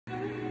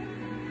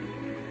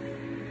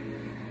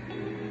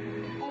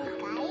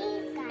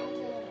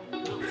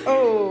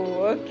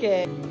Oh,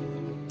 okay.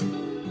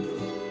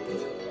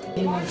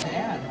 He was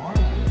bad,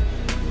 normally.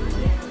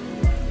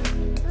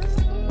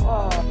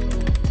 Oh.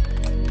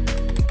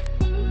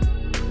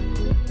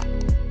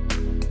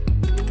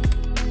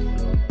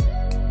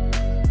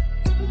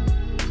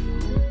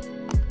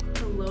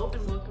 Hello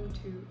and welcome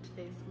to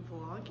today's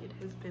vlog. It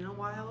has been a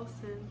while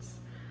since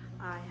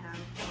I have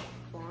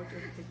vlogged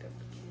or picked up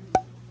the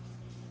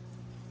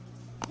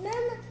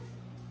camera.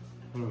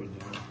 What are we doing?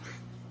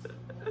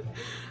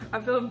 I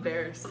feel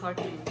embarrassed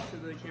talking to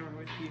the camera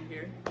with you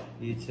here.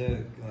 You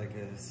took like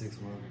a 6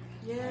 month.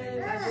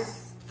 Yeah,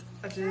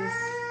 I just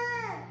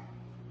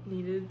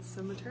needed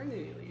some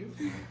maternity leave.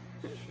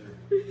 Sure.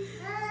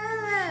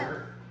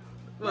 Sure.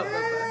 What,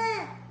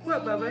 Bubba?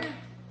 What, Bubba?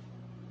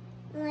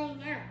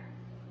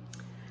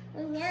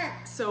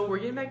 So we're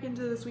getting back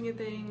into the swing of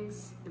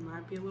things. It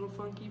might be a little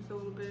funky for a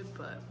little bit,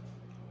 but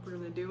we're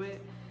gonna do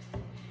it.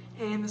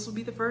 And this will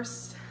be the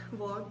first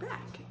vlog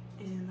back.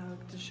 And I'll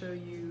get to show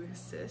you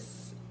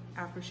sis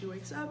after she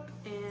wakes up,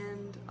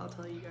 and I'll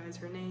tell you guys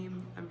her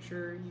name. I'm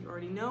sure you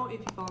already know if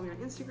you follow me on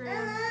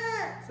Instagram.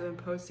 So I've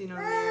been posting on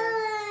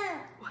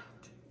there.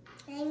 What?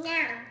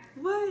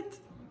 What?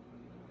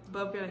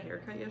 Bub got a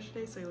haircut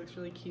yesterday, so he looks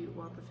really cute.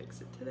 We'll have to fix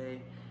it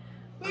today.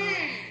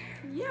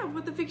 Yeah, we'll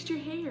have to fix your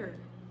hair.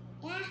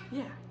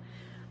 Yeah.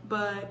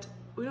 But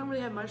we don't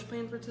really have much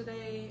planned for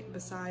today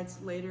besides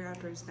later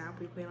after his nap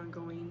we plan on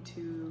going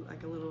to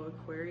like a little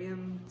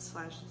aquarium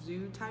slash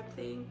zoo type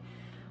thing.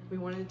 We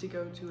wanted to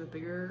go to a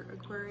bigger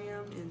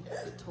aquarium in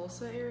the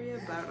Tulsa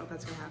area, but I don't know if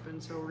that's gonna happen,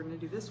 so we're gonna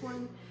do this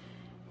one.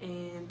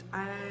 And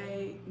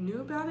I knew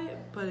about it,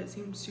 but it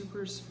seemed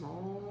super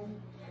small.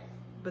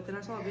 But then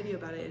I saw a video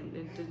about it and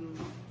it didn't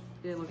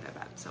look that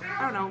bad. So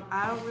I don't know,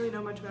 I don't really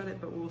know much about it,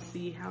 but we'll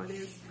see how it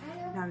is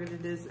and how good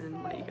it is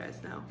and let you guys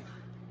know.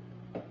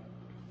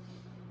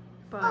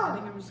 But I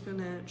think I'm just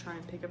gonna try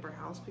and pick up our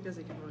house because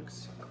it kind of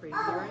looks crazy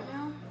right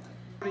now.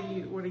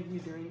 What are you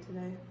doing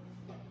today?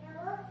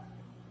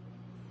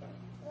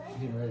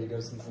 Getting ready to go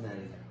to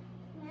Cincinnati.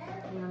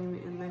 You're not even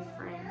in the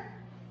frame.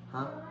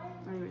 Huh?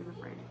 Not even in the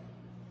frame.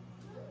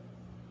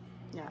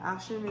 Yeah,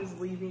 Ashton is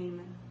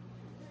leaving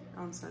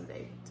on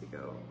Sunday to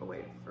go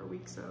away for a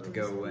week. So To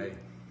go away.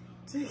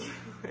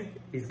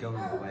 He's going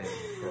away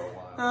for a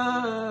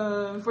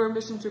while. For a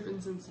mission trip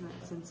in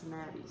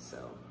Cincinnati.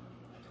 So.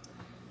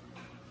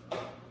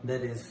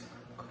 That is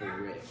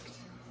correct.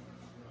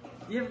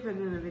 You haven't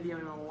been in a video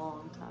in a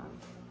long time.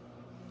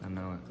 I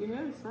know it. Your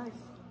hair is nice.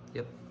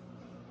 Yep.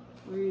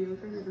 We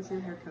look like we have the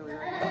same hair color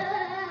right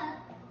now.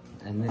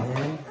 And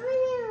then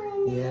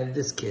you have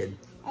this kid.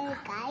 What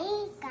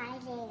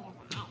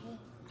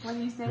are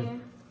you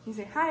saying? You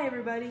say hi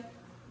everybody.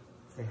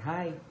 Say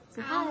hi.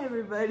 Say hi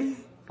everybody.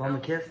 Blow him a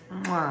kiss.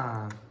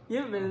 Mwah. You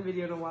haven't been in a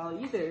video in a while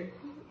either.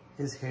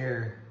 His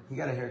hair, he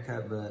got a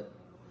haircut, but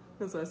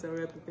That's why I said we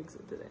have to fix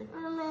it today.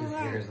 his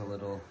hair is a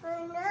little.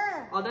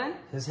 All done?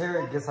 His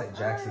hair gets like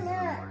Jackson's in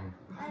the morning.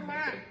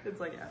 It's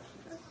like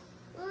Ashton's.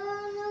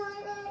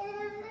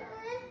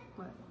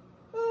 What?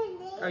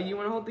 Oh, you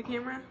want to hold the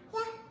camera? Yeah.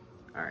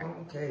 All right.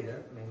 Okay,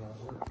 that may not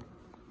work.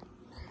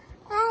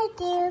 I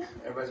do.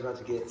 Everybody's about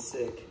to get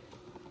sick.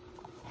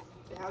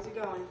 So how's it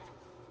going?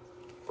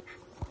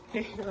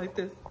 Like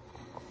this.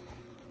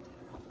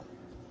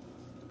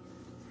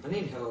 I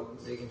need help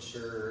making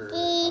sure.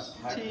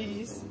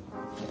 Cheese.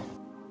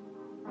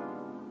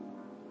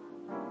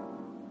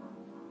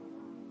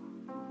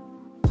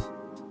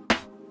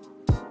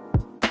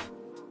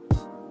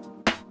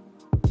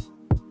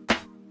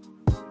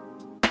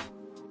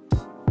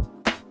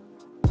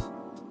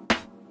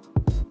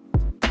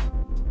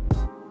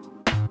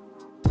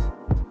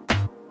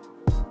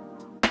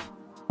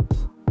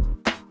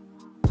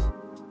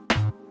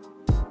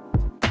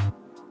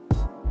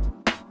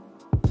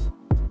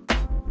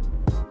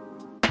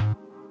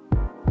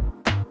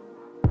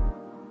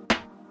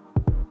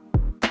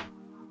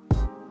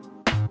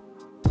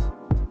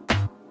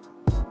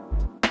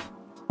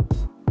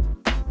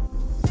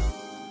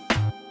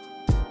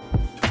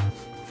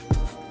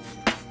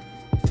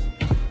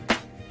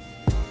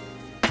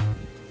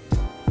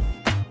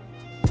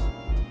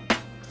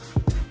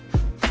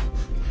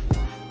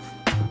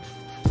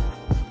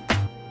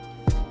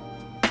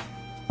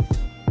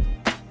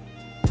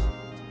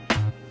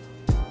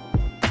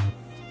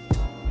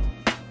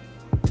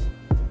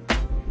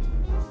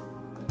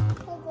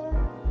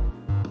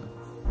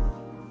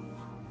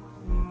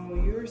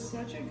 You're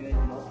such a good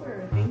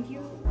helper. Thank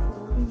you for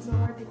working so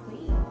hard to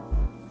clean.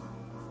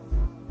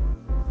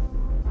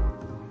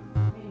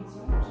 Paying so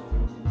much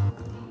attention to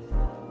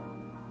detail.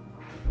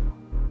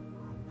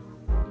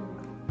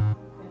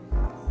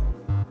 Fantastic.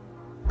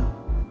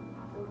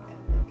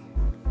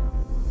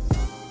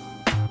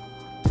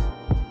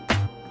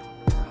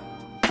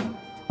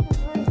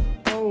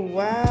 Oh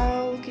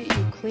wow, look at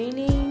you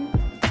cleaning.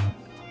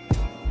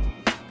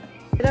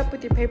 Get up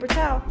with your paper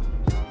towel.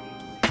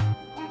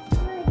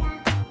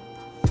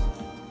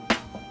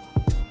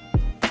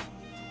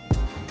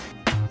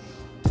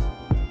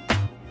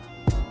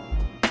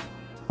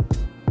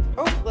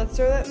 Let's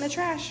throw that in the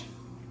trash.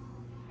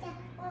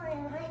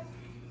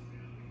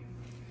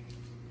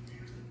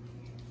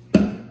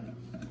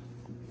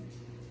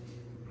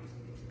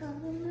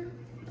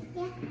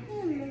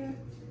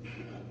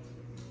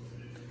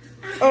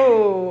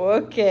 Oh,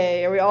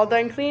 okay. Are we all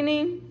done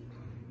cleaning?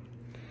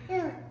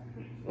 Yeah.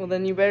 Well,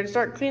 then you better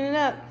start cleaning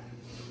up.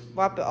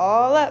 Wipe it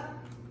all up.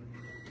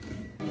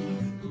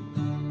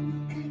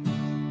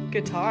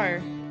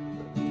 Guitar.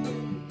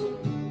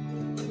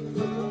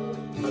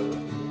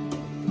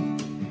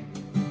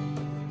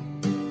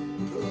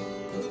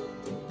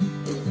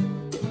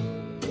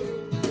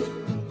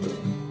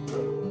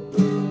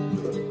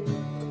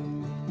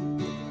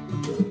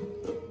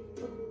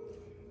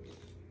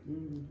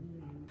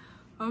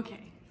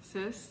 Okay,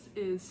 sis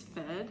is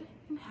fed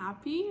and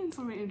happy, and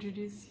so I'm gonna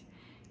introduce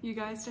you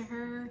guys to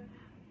her.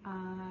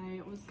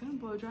 I was gonna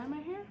blow dry my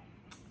hair,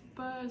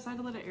 but I decided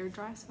to let it air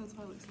dry, so that's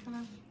why it looks kind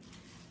of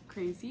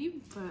crazy,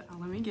 but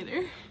let me get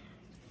her.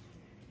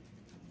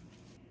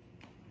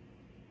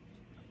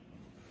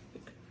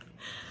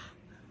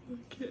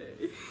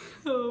 Okay,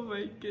 oh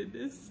my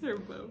goodness, her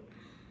bow.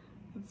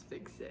 Let's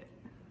fix it.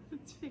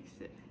 Let's fix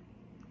it.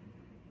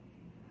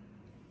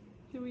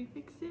 Did we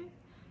fix it?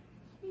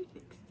 We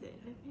fixed it,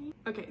 I think.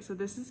 Okay, so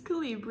this is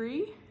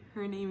Calibri.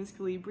 Her name is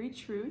Calibri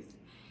Truth,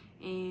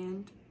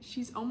 and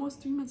she's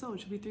almost 3 months old.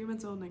 She'll be 3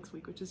 months old next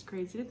week, which is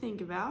crazy to think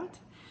about.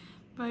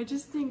 But I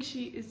just think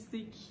she is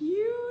the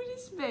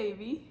cutest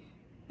baby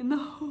in the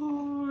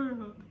whole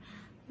world.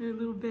 Her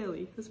little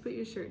belly. Let's put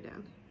your shirt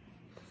down.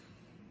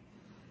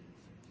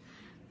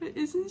 But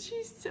isn't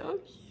she so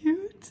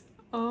cute?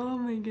 Oh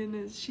my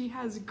goodness. She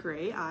has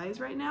gray eyes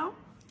right now,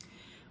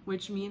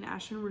 which me and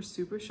Ashton were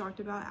super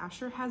shocked about.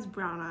 Asher has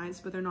brown eyes,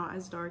 but they're not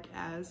as dark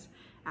as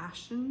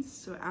Ashton's.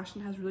 So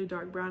Ashton has really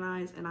dark brown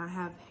eyes and I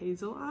have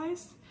hazel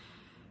eyes.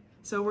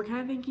 So we're kind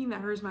of thinking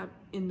that hers might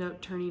end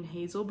up turning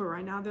hazel, but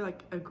right now they're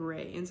like a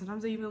gray, and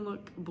sometimes they even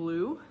look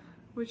blue,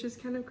 which is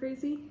kind of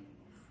crazy.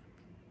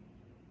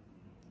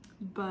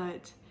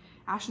 But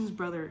Ashton's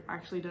brother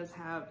actually does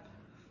have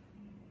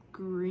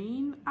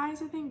green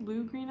eyes, I think,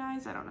 blue-green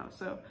eyes, I don't know.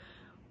 So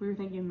we were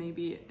thinking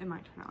maybe it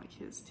might turn out like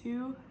his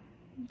too.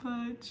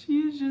 But she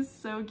is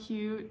just so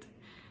cute,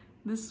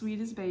 the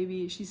sweetest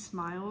baby. She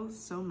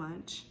smiles so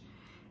much,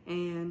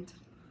 and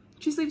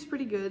she sleeps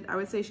pretty good. I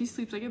would say she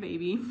sleeps like a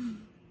baby.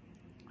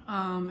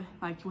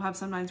 Like, we'll have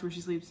some nights where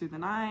she sleeps through the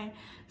night,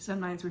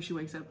 some nights where she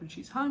wakes up when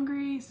she's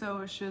hungry. So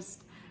it's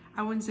just,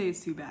 I wouldn't say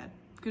it's too bad.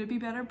 Could it be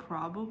better?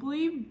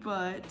 Probably,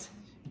 but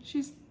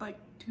she's like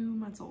 2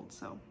 months old,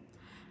 so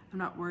I'm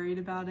not worried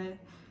about it.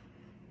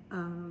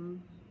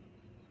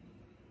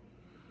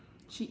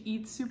 She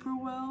eats super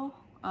well.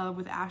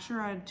 With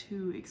Asher, I had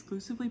to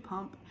exclusively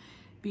pump.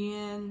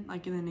 Being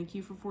like in the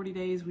NICU for 40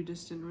 days, we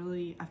just didn't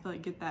really, I feel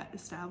like, get that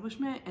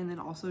establishment. And then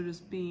also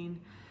just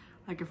being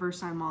like a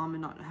first-time mom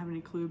and not having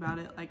any clue about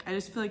it. Like, I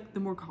just feel like the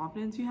more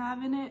confidence you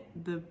have in it,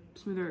 the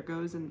smoother it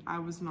goes. And I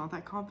was not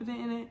that confident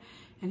in it.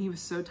 And he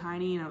was so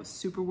tiny, and I was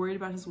super worried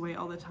about his weight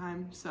all the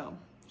time. So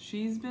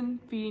she's been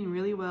feeding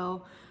really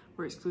well.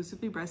 We're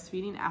exclusively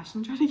breastfeeding.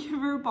 Ashton tried to give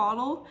her a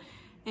bottle,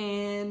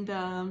 and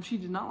she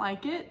did not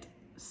like it.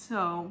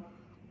 So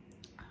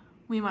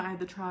we might have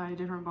to try a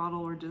different bottle,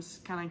 or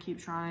just kind of keep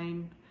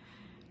trying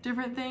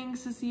different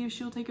things to see if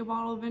she'll take a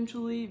bottle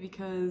eventually,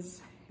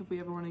 because if we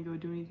ever want to go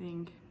do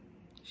anything,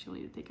 she'll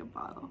need to take a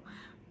bottle.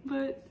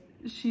 But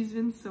she's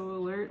been so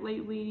alert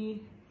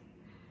lately.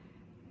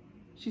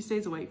 She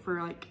stays awake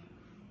for like,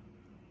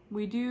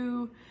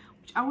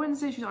 I wouldn't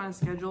say she's on a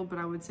schedule, but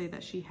I would say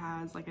that she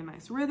has like a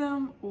nice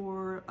rhythm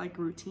or like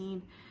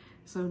routine.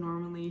 So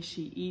normally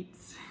she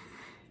eats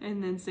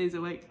and then stays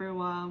awake for a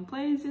while and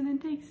plays and then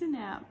takes a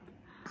nap.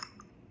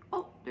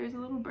 Oh, there's a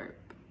little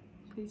burp.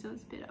 Please don't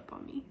spit up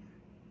on me.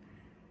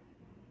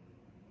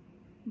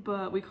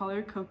 But we call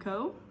her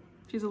Coco.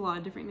 She has a lot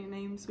of different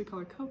nicknames. We call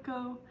her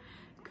Coco,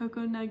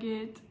 Coco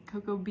Nugget,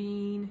 Coco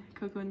Bean,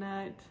 Coco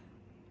Nut.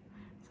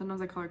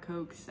 Sometimes I call her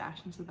Coke,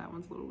 Ashton, so that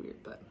one's a little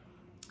weird, but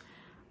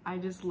I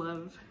just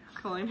love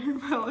calling her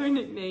by all her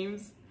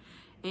nicknames.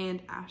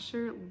 And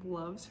Asher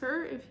loves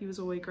her. If he was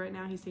awake right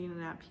now, he's taking a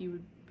nap,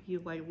 he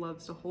like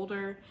loves to hold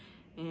her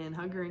and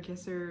hug her and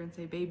kiss her and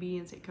say baby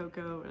and say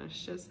Coco. And it's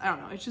just, I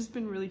don't know, it's just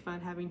been really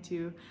fun having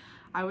to,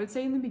 I would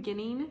say in the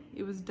beginning,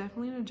 it was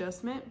definitely an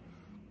adjustment.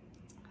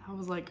 I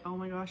was like, oh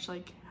my gosh,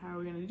 like, how are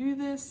we gonna do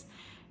this?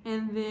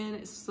 And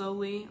then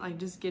slowly, like,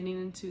 just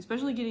getting into,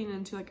 especially getting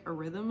into like a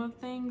rhythm of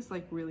things,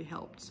 like, really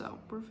helped. So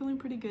we're feeling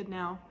pretty good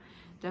now.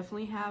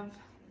 Definitely have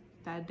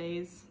bad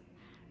days,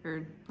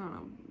 or I don't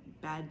know,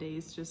 bad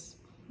days, just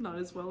not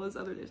as well as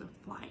other days. A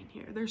fly in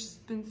here. There's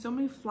been so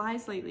many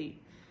flies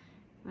lately,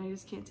 and I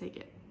just can't take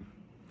it.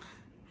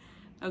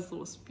 That was a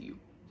little spew.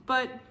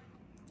 But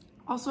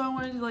also, I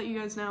wanted to let you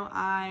guys know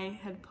I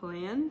had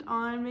planned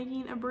on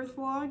making a birth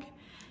vlog,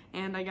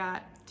 and I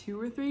got 2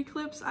 or 3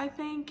 clips, I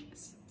think.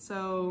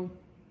 So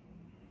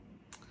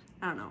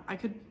I don't know, I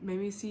could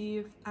maybe see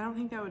if, I don't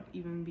think that would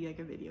even be like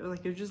a video.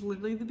 Like, it was just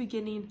literally the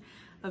beginning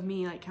of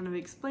me like kind of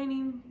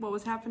explaining what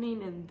was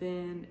happening, and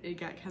then it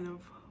got kind of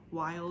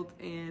wild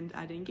and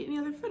I didn't get any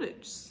other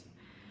footage.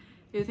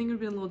 I think it would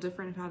be a little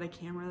different if I had a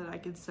camera that I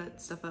could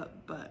set stuff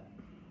up, but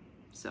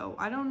so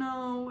I don't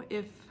know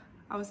if,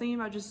 I was thinking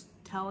about just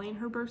telling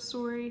her birth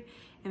story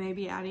and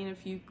maybe adding a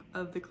few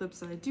of the clips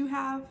that I do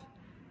have.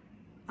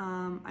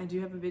 I do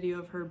have a video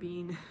of her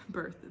being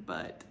birthed,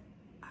 but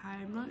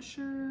I'm not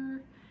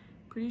sure,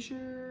 pretty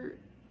sure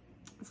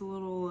it's a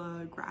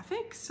little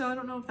graphic, so I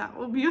don't know if that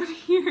will be on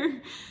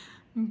here.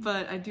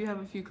 But I do have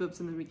a few clips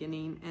in the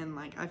beginning, and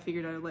like I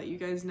figured I would let you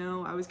guys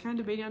know. I was kind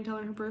of debating on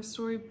telling her birth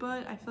story,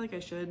 but I feel like I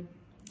should.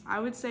 I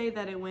would say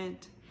that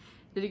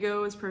did it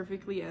go as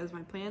perfectly as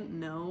my plan?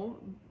 No.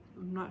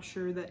 I'm not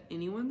sure that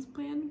anyone's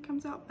plan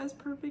comes out as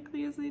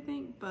perfectly as they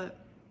think, but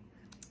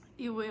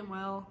it went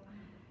well.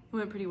 It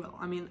went pretty well.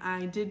 I mean,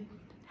 I did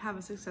have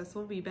a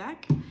successful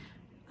VBAC,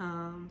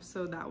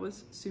 so that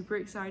was super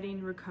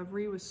exciting.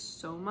 Recovery was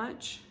so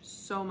much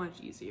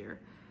easier.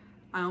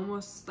 I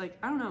almost, like,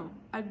 I don't know,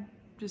 I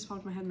just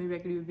popped in my head, maybe I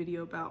could do a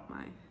video about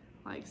my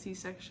like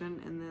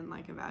C-section and then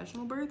like a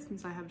vaginal birth,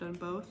 since I have done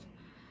both,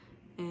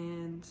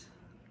 and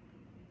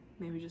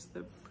maybe just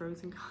the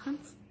pros and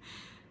cons.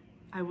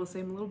 I will say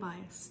I'm a little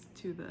biased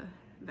to the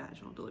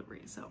vaginal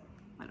delivery, so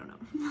I don't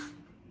know.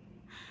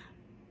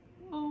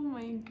 Oh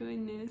my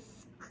goodness.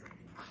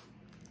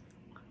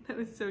 That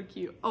was so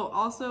cute. Oh,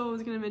 also I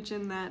was gonna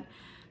mention that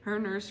her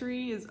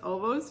nursery is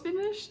almost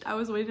finished. I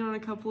was waiting on a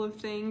couple of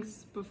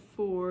things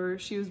before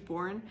she was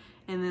born,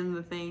 and then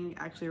the thing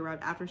actually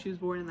arrived after she was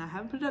born, and I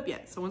haven't put it up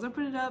yet. So once I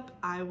put it up,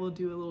 I will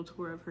do a little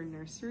tour of her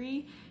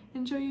nursery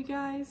and show you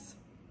guys.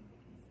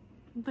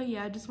 But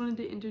yeah, I just wanted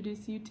to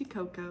introduce you to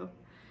Coco,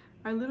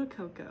 our little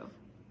Coco.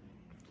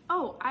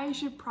 Oh, I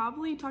should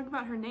probably talk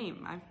about her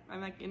name. I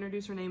like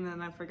introduced her name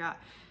and then I forgot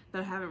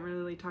that I haven't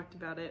really talked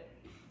about it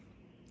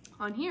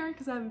on here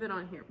because I haven't been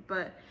on here.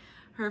 But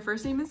her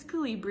first name is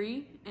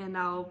Colibri, and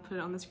I'll put it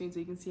on the screen so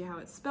you can see how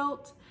it's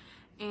spelt.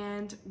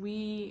 And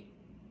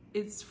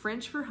it's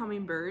French for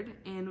hummingbird,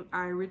 and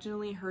I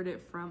originally heard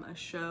it from a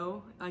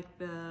show. Like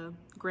the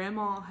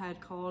grandma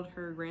had called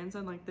her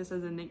grandson like this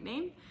as a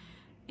nickname.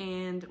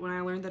 And when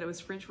I learned that it was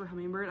French for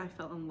hummingbird, I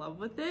fell in love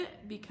with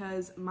it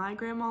because my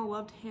grandma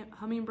loved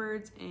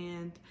hummingbirds,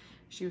 and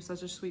she was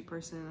such a sweet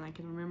person. And I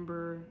can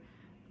remember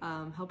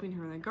helping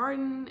her in the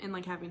garden and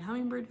like having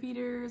hummingbird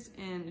feeders,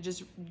 and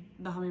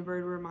the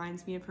hummingbird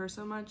reminds me of her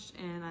so much,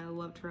 and I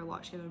loved her a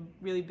lot. She had a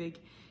really big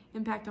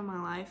impact on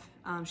my life.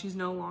 She's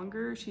no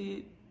longer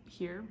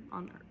here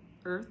on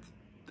Earth,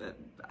 but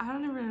I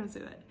don't ever know how to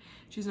say that.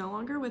 She's no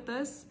longer with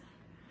us.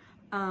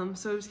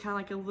 So it was kind of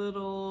like a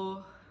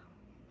little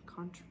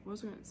what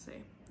was I going to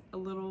say? A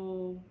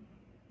little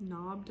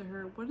knob to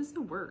her. What is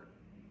the word?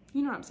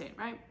 You know what I'm saying,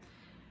 right?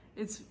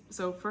 It's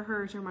so for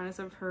her to remind us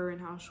of her and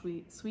how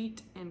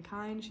sweet and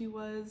kind she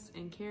was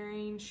and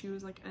caring. She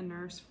was like a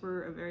nurse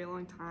for a very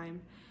long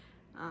time.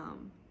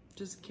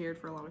 Just cared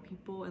for a lot of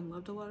people and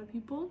loved a lot of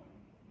people.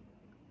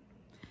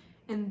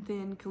 And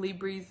then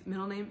Calibri's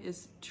middle name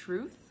is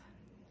Truth.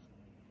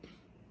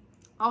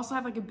 I also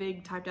have like a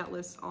big typed out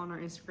list on our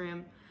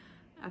Instagram.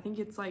 I think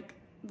it's like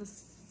the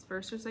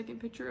first or second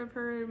picture of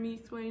her, me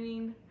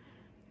explaining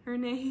her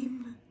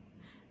name.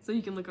 So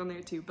you can look on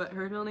there too, but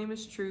her middle name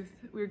is Truth.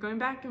 We were going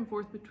back and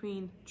forth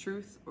between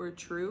Truth or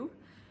True.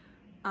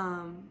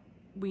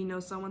 We know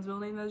someone's middle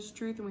name that is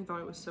Truth, and we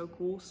thought it was so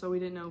cool, so we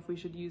didn't know if we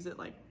should use it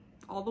like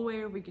all the way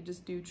or if we could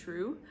just do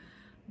True.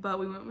 But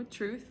we went with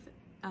Truth,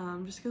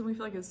 just because we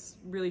feel like it's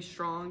really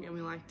strong and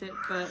we liked it.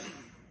 But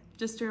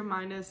just to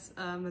remind us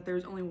that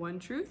there's only one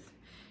truth,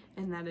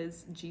 and that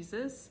is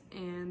Jesus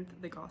and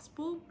the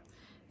gospel.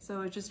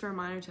 So it's just a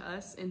reminder to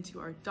us and to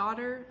our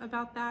daughter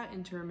about that,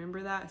 and to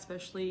remember that,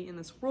 especially in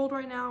this world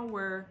right now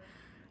where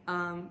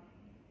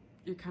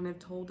you're kind of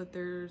told that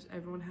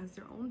everyone has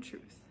their own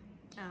truth.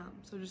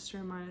 So just to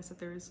remind us that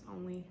there is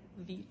only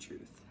the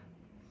truth.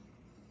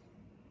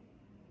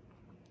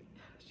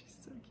 She's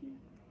so cute.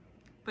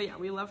 But yeah,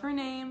 we love her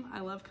name. I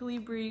love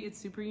Colibri. It's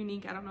super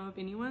unique. I don't know of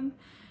anyone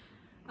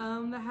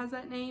that has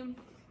that name.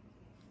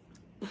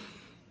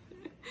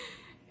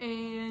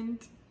 And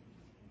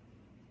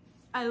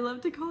I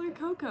love to call her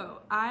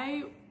Coco.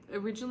 I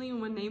originally,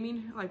 when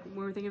we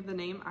were thinking of the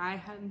name, I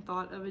hadn't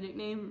thought of a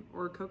nickname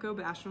or Coco,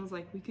 but Ashton was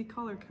like, we could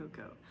call her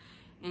Coco.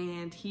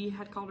 And he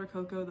had called her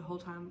Coco the whole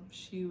time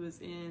she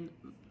was in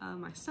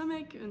my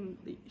stomach and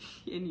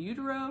in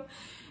utero,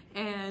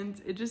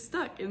 and it just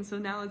stuck. And so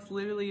now it's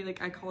literally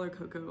like I call her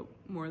Coco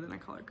more than I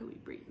call her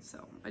Colibri.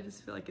 So I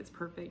just feel like it's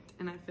perfect,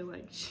 and I feel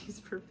like she's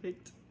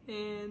perfect,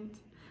 and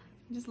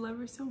I just love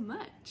her so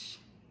much.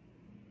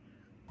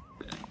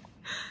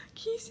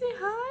 Can you say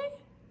hi?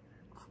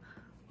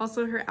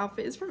 Also, her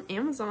outfit is from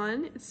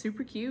Amazon. It's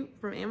super cute,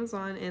 from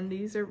Amazon, and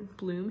these are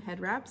Bloom head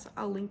wraps.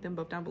 I'll link them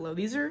both down below.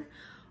 These are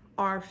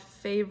our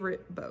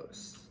favorite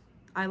bows.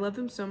 I love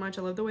them so much.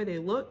 I love the way they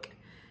look.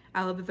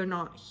 I love that they're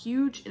not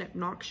huge and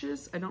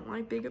obnoxious. I don't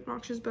like big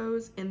obnoxious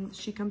bows, and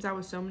she comes out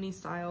with so many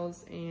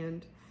styles,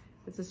 and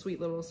it's a sweet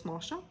little small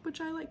shop,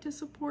 which I like to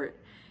support,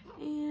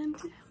 and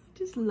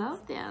just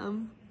love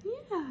them.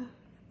 Yeah.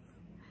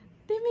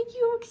 They make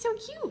you look so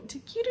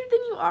cute, cuter than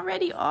you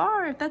already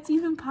are, if that's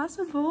even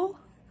possible.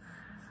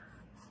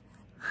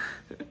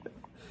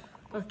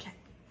 Okay,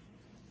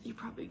 you're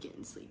probably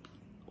getting sleepy.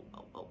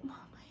 Oh, my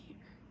hair.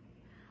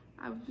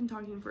 I've been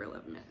talking for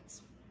 11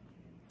 minutes.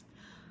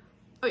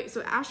 Okay,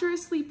 so Asher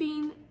is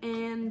sleeping,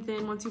 and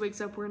then once he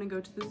wakes up, we're gonna go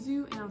to the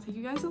zoo, and I'll take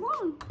you guys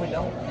along. We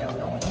don't.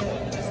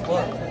 Just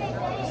look.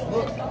 Just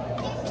look.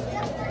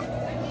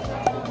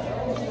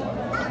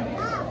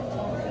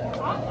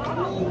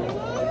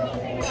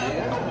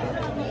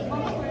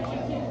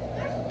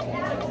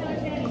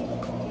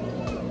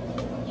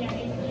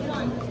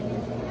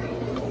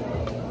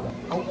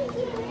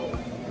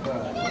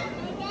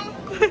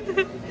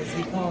 Is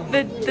he calling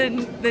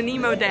the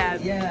Nemo dad.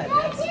 Yeah,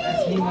 that's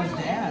Nemo's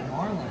dad,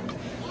 Marlon.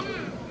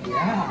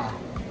 Yeah.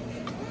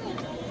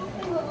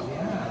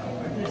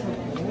 Aren't they so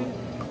cool?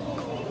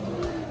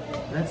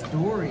 That's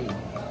Dory.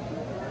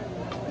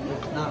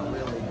 Not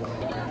really Dory.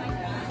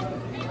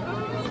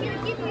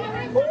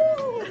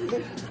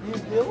 You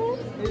feel it?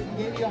 It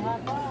gave you a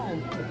high five.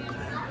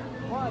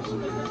 Watch.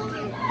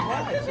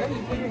 Watch. Yeah,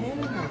 you put your hand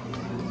in there.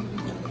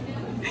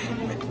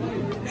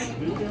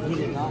 He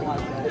did not like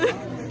that.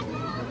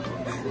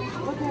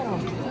 Look at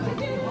him.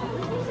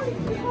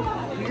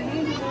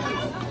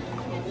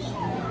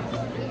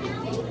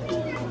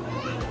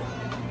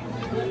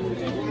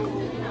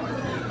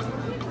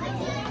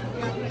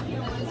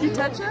 You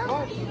touch him?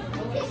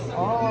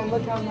 Oh,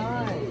 look how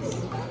nice.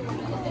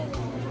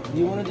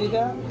 You want to do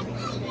that?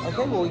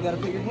 Okay, well, you got to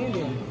put your hand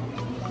in.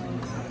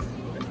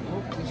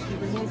 Oh, just keep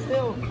your hand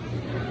still.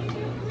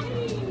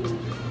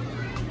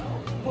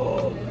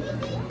 Oh.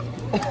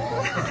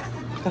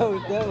 Oh,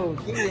 no.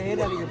 Keep your hand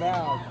out of your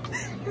mouth.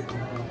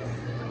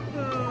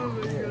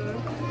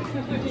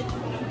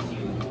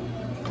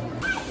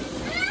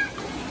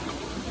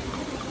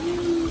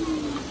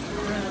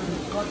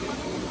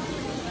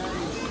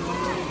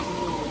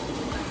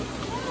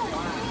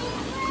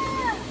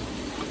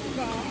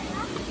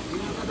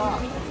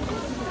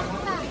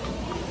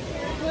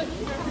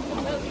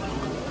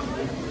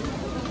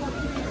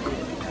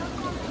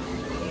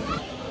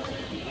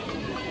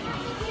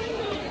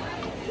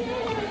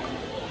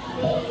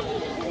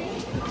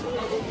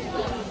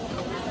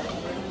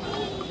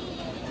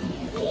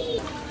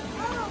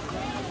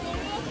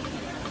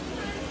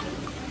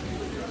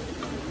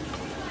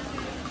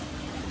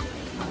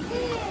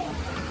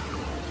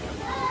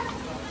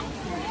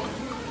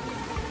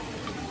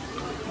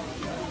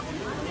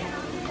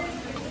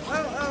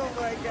 Oh,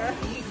 my God.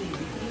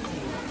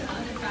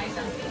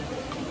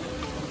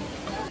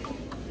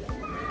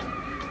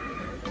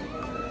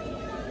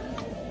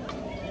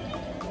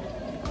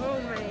 Oh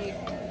my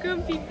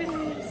gumpy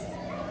face.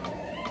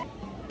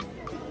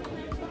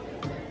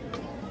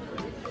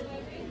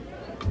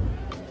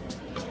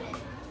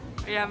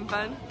 Are you having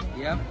fun?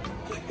 Yep.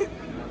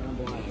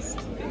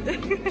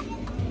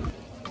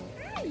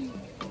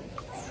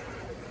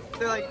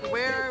 They're like,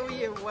 where are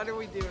we and what are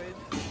we doing?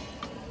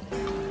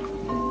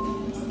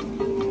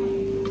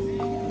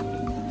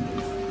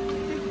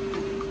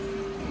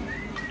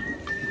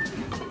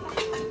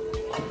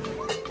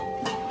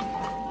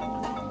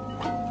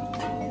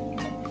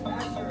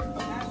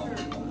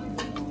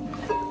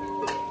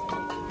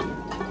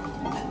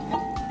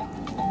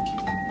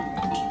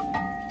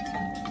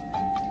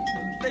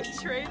 They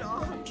trade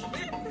off.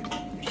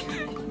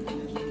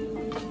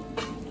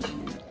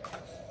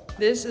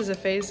 This is a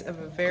face of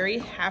a very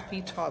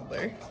happy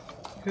toddler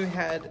who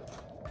had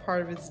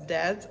part of his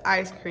dad's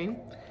ice cream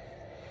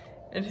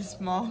and his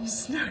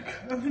mom's snow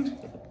cone.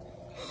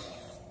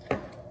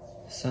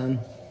 Son,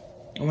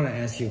 I want to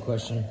ask you a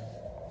question.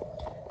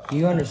 Do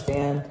you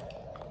understand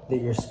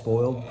that you're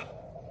spoiled?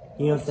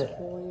 Do you know what that,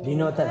 do you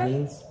know what that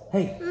means?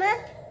 Hey,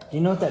 do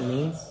you know what that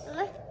means?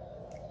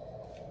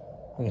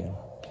 Look at him.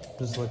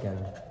 Just look at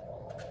him.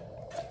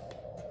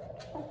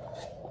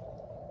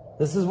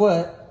 This is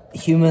what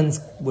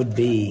humans would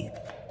be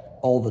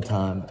all the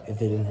time if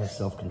they didn't have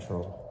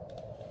self-control.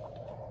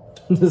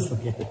 Just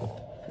look at him.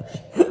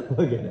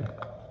 Look at him.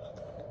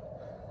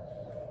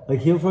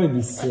 Like, he'll probably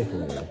be sick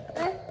later.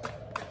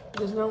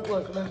 Just don't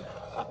look.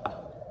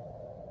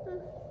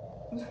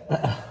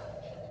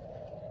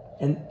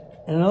 And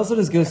it also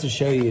just goes to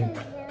show you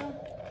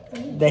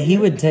that he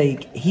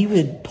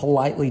would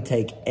politely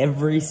take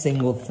every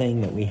single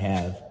thing that we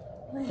have.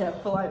 Yeah,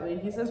 politely.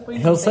 He says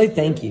please. He'll say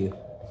thank you,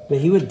 but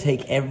he would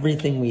take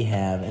everything we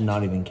have and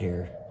not even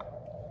care.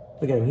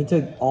 Look at him. He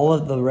took all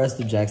of the rest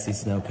of Jaxie's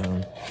snow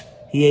cone.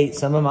 He ate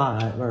some of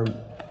or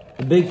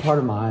a big part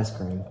of my ice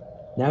cream.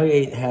 Now he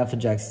ate half of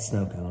Jaxie's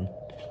snow cone.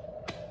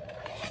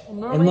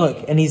 Well, and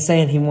look, and he's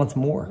saying he wants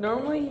more.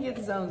 Normally he gets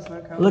his own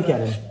snow cone. Look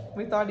at him.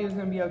 We thought he was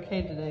going to be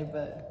okay today,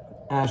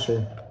 but...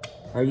 Asher,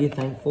 are you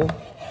thankful?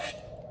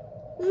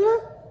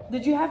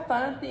 Did you have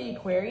fun at the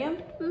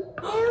aquarium?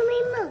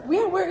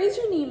 Yeah, where is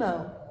your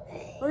Nemo?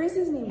 Where is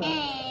his Nemo?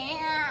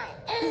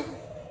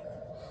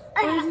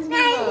 Where's his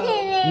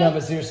Nemo? No,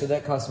 but seriously,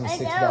 that cost him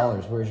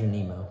 $6. Where's your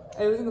Nemo?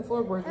 It was in the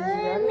floorboard. Did you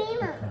grab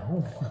it?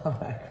 No,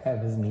 I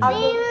grab his Nemo.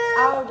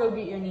 I'll go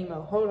get your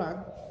Nemo. Hold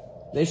on.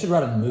 They should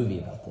write a movie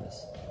about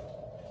this.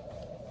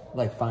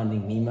 Like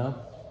Finding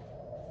Nemo.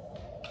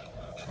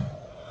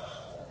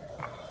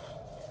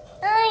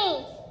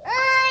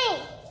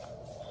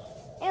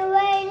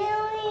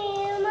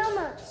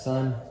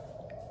 Son.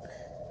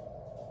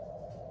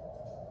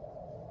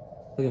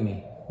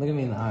 Look at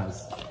me in the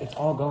eyes. It's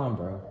all gone,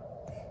 bro.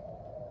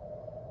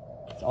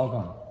 It's all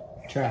gone.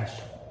 Trash.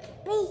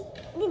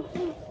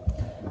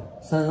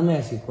 Son, let me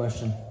ask you a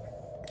question.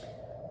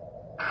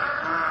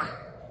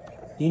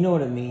 Do you know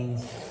what it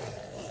means?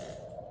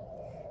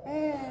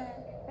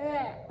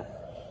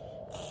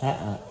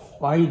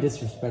 Why are you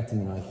disrespecting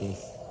me like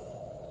this?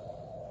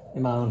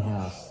 In my own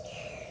house.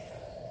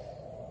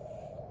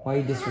 Why are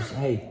you disrespecting?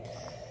 Hey.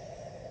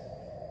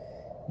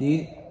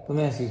 Let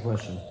me ask you a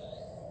question.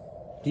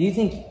 Do you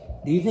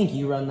think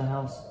you run the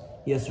house?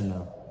 Yes or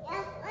no?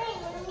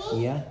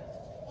 Yeah?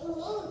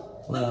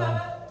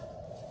 Well,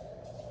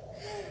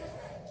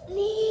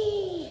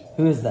 Me.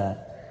 who is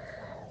that?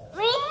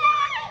 Me.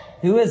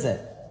 Who is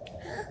it?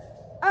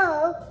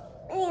 Oh,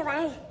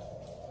 anyway.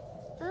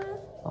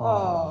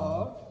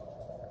 Aww.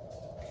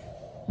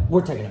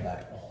 We're taking it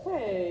back.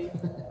 Hey.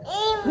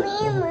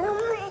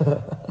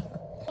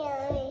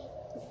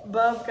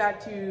 Bub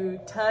got to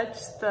touch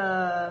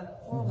the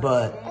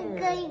Butt.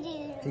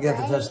 You got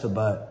to touch the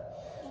butt.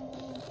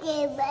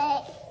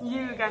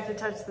 You got to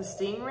touch the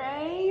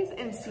stingrays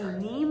and see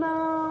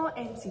Nemo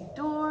and see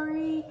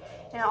Dory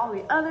and all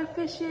the other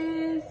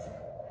fishes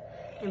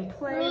and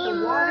play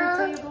the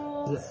water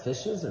tables. Is it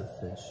fishes or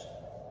fish?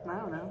 I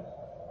don't know.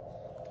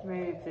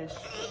 Maybe fish.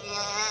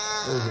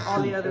 Or is it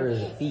All the other- or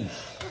is it fish?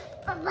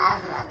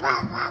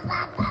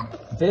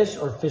 Fish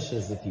or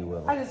fishes, if you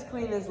will. I just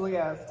cleaned this. Look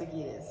how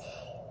sticky it is.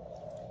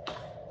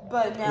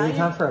 But now Is it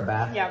time for a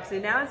bath? Yeah, so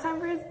now it's time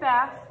for his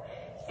bath.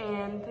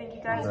 And thank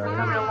you guys for Bro,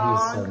 coming he is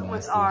along so with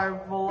nasty.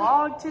 our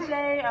vlog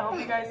today. I hope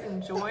you guys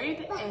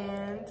enjoyed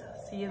and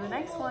see you in the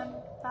next one.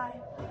 Bye.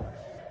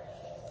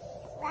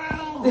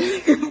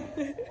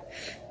 Bye.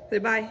 Say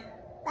bye.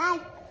 Bye.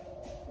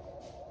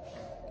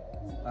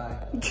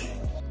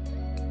 Bye.